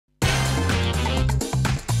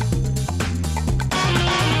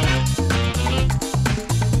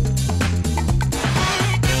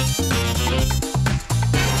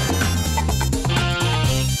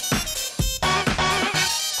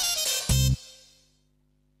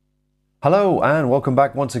Hello and welcome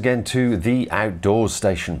back once again to the Outdoors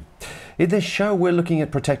Station. In this show we're looking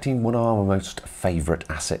at protecting one of our most favourite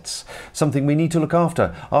assets, something we need to look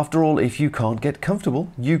after. After all, if you can't get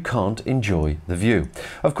comfortable, you can't enjoy the view.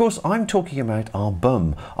 Of course, I'm talking about our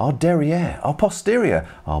bum, our derriere, our posterior,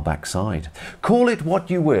 our backside. Call it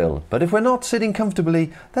what you will, but if we're not sitting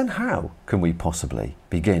comfortably, then how can we possibly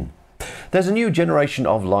begin? There's a new generation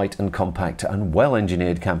of light and compact and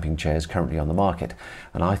well-engineered camping chairs currently on the market,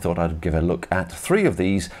 and I thought I'd give a look at 3 of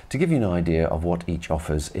these to give you an idea of what each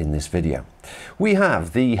offers in this video. We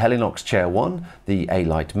have the Helinox Chair One, the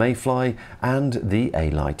Alite Mayfly and the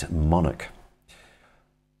Alite Monarch.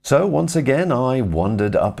 So once again I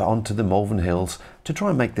wandered up onto the Malvern Hills to try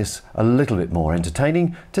and make this a little bit more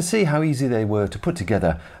entertaining, to see how easy they were to put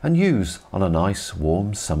together and use on a nice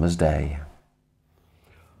warm summer's day.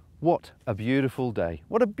 What a beautiful day.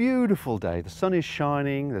 What a beautiful day. The sun is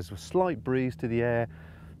shining, there's a slight breeze to the air,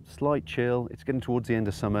 slight chill. It's getting towards the end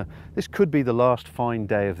of summer. This could be the last fine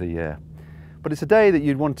day of the year. But it's a day that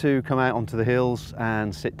you'd want to come out onto the hills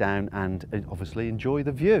and sit down and obviously enjoy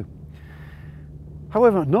the view.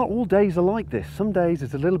 However, not all days are like this. Some days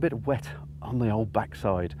it's a little bit wet on the old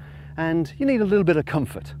backside and you need a little bit of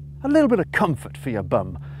comfort. A little bit of comfort for your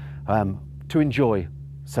bum to enjoy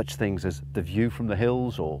such things as the view from the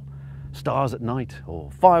hills, or stars at night, or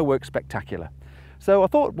fireworks spectacular. So I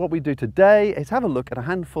thought what we'd do today is have a look at a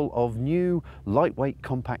handful of new lightweight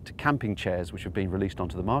compact camping chairs which have been released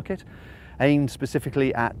onto the market, aimed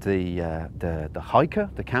specifically at the hiker,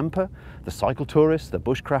 the camper, the cycle tourist, the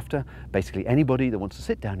bushcrafter, basically anybody that wants to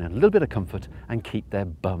sit down in a little bit of comfort and keep their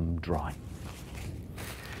bum dry.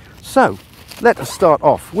 So let us start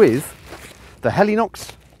off with the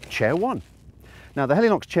Helinox Chair One. Now the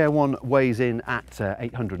Helinox Chair One weighs in at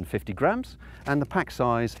 850 grams and the pack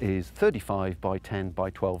size is 35 by 10 by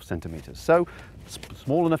 12 centimetres. So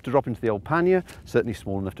small enough to drop into the old pannier, certainly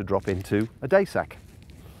small enough to drop into a day sack.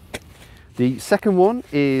 The second one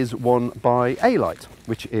is one by Alite,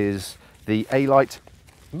 which is the Alite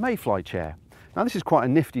Mayfly chair. Now this is quite a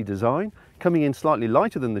nifty design, coming in slightly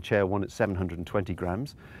lighter than the Chair One at 720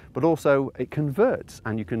 grams, but also it converts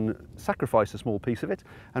and you can sacrifice a small piece of it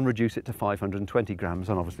and reduce it to 520 grams,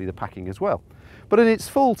 and obviously the packing as well. But in its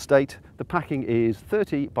full state, the packing is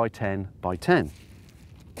 30 by 10 by 10.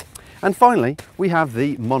 And finally, we have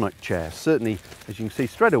the Monarch chair. Certainly, as you can see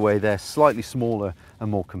straight away, they're slightly smaller and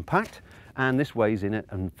more compact, and this weighs in at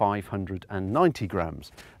 590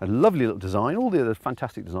 grams. A lovely little design, all the other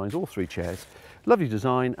fantastic designs, all 3 chairs. Lovely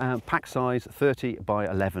design, pack size 30 by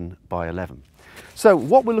 11 by 11. So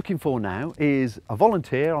what we're looking for now is a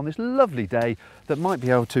volunteer on this lovely day that might be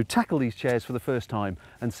able to tackle these chairs for the first time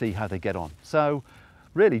and see how they get on. So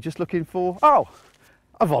really just looking for,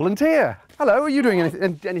 a volunteer. Hello, are you doing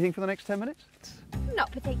anything for the next 10 minutes?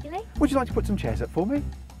 Not particularly. Would you like to put some chairs up for me?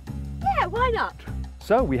 Yeah, why not?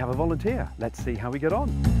 So we have a volunteer. Let's see how we get on.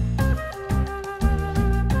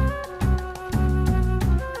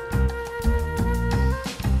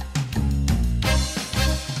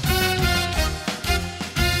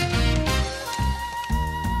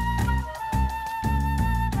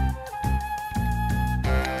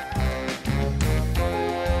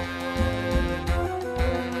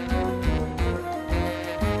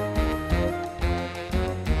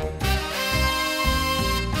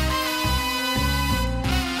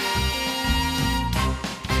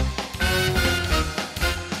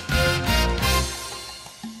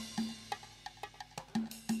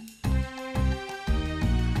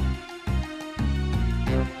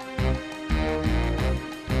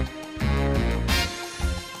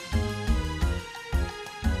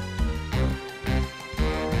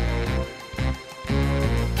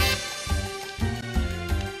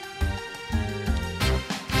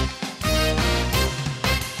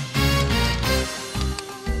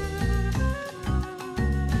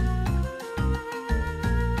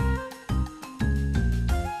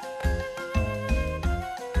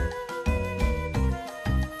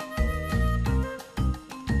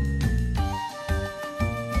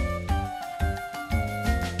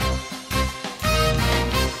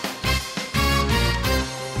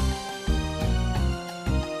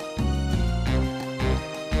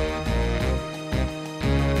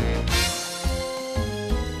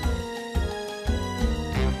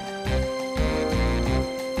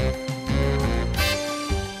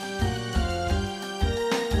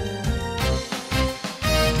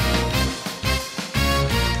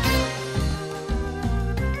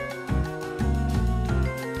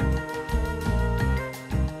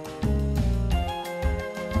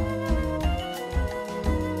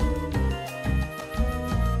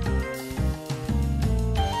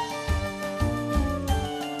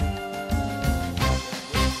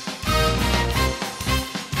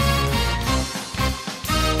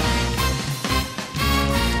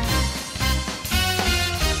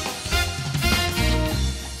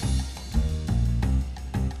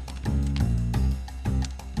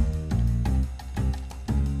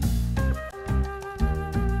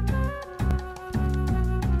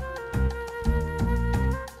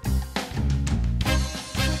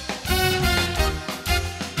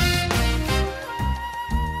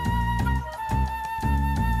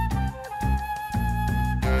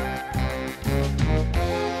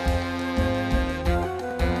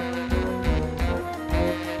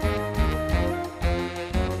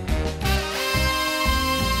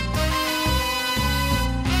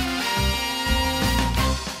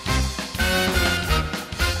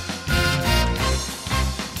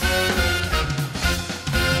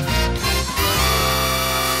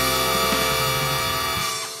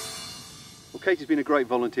 Katie's been a great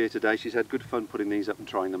volunteer today. She's had good fun putting these up and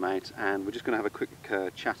trying them out, and we're just going to have a quick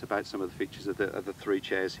chat about some of the features of the three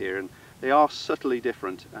chairs here, and they are subtly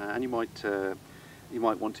different, and you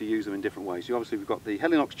might want to use them in different ways. Obviously we've got the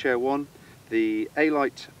Helinox Chair One, the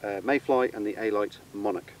Alite Mayfly and the Alite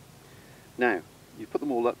Monarch. Now, you put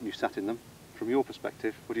them all up and you sat in them. From your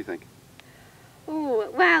perspective, what do you think?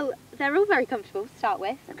 Oh, well, they're all very comfortable to start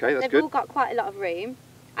with. Okay, that's good. They've all got quite a lot of room.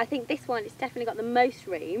 I think this one has definitely got the most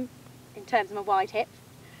room in terms of my wide hips.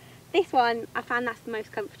 This one, I found that's the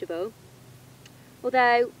most comfortable.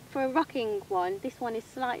 Although, for a rocking one, this one is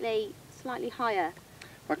slightly higher.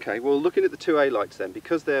 Okay, well, looking at the two Alites then,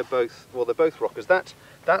 because they're both rockers, that's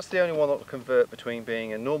the only one that will convert between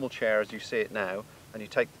being a normal chair as you see it now, and you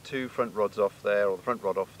take the two front rods off there, or the front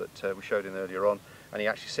rod off that we showed in earlier on, and you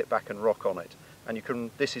actually sit back and rock on it.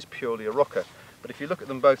 And this is purely a rocker. But if you look at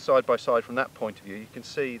them both side by side from that point of view, you can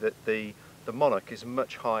see that the Monarch is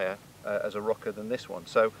much higher as a rocker than this one.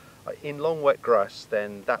 So in long wet grass,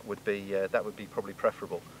 then that would be probably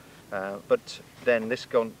preferable. But then this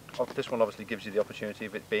one obviously gives you the opportunity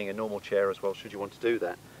of it being a normal chair as well, should you want to do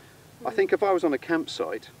that. I think if I was on a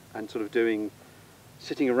campsite and sort of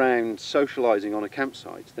sitting around socialising on a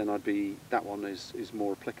campsite, then that one is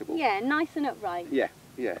more applicable. Yeah, nice and upright. Yeah,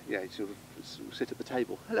 sort of sit at the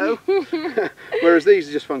table. Hello. Whereas these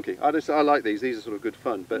are just funky. I like these. These are sort of good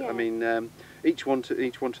fun. But yeah. I mean, each one to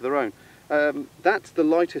their own. That's the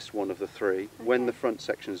lightest one of the three when the front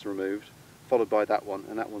section is removed, followed by that one,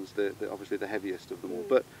 and that one's obviously the heaviest of them all.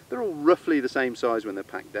 But they're all roughly the same size when they're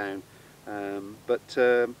packed down.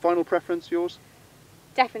 Final preference, yours?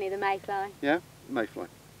 Definitely the Mayfly. Yeah, Mayfly.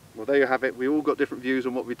 Well, there you have it. We all got different views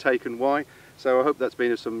on what we take and why. So I hope that's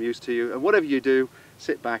been of some use to you. And whatever you do,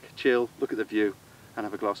 sit back, chill, look at the view, and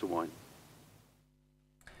have a glass of wine.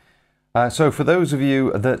 So for those of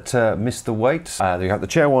you that missed the weight, you have the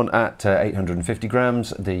Chair One at 850 grams,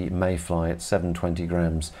 the Mayfly at 720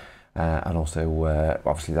 grams, and also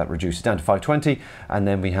obviously that reduces down to 520, and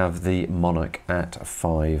then we have the Monarch at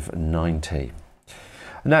 590.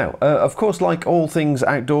 Now, of course, like all things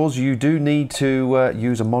outdoors, you do need to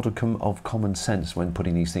use a modicum of common sense when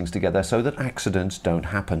putting these things together so that accidents don't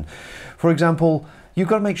happen. For example, you've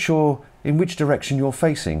got to make sure in which direction you're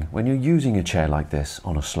facing when you're using a chair like this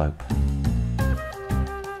on a slope.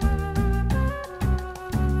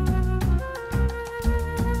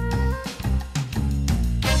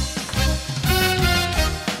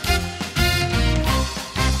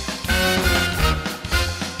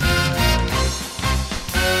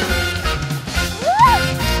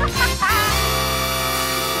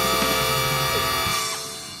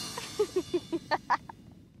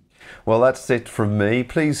 Well, that's it from me.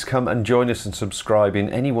 Please come and join us and subscribe in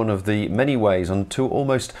any one of the many ways onto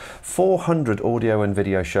almost 400 audio and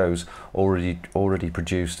video shows already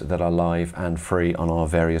produced that are live and free on our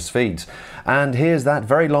various feeds. And here's that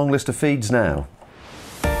very long list of feeds now.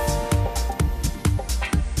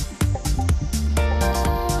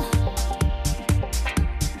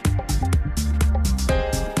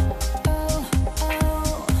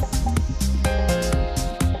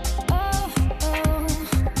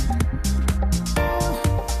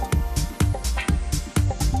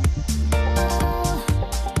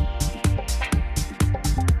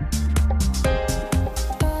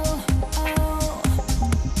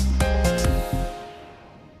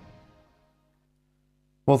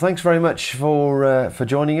 Well, thanks very much for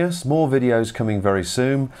joining us. More videos coming very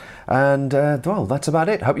soon. And, well, that's about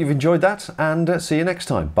it. Hope you've enjoyed that, and see you next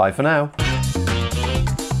time. Bye for now.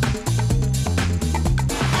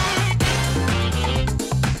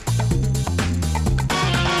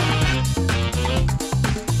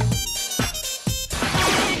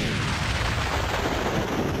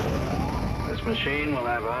 This machine will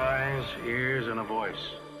have eyes, ears, and a voice.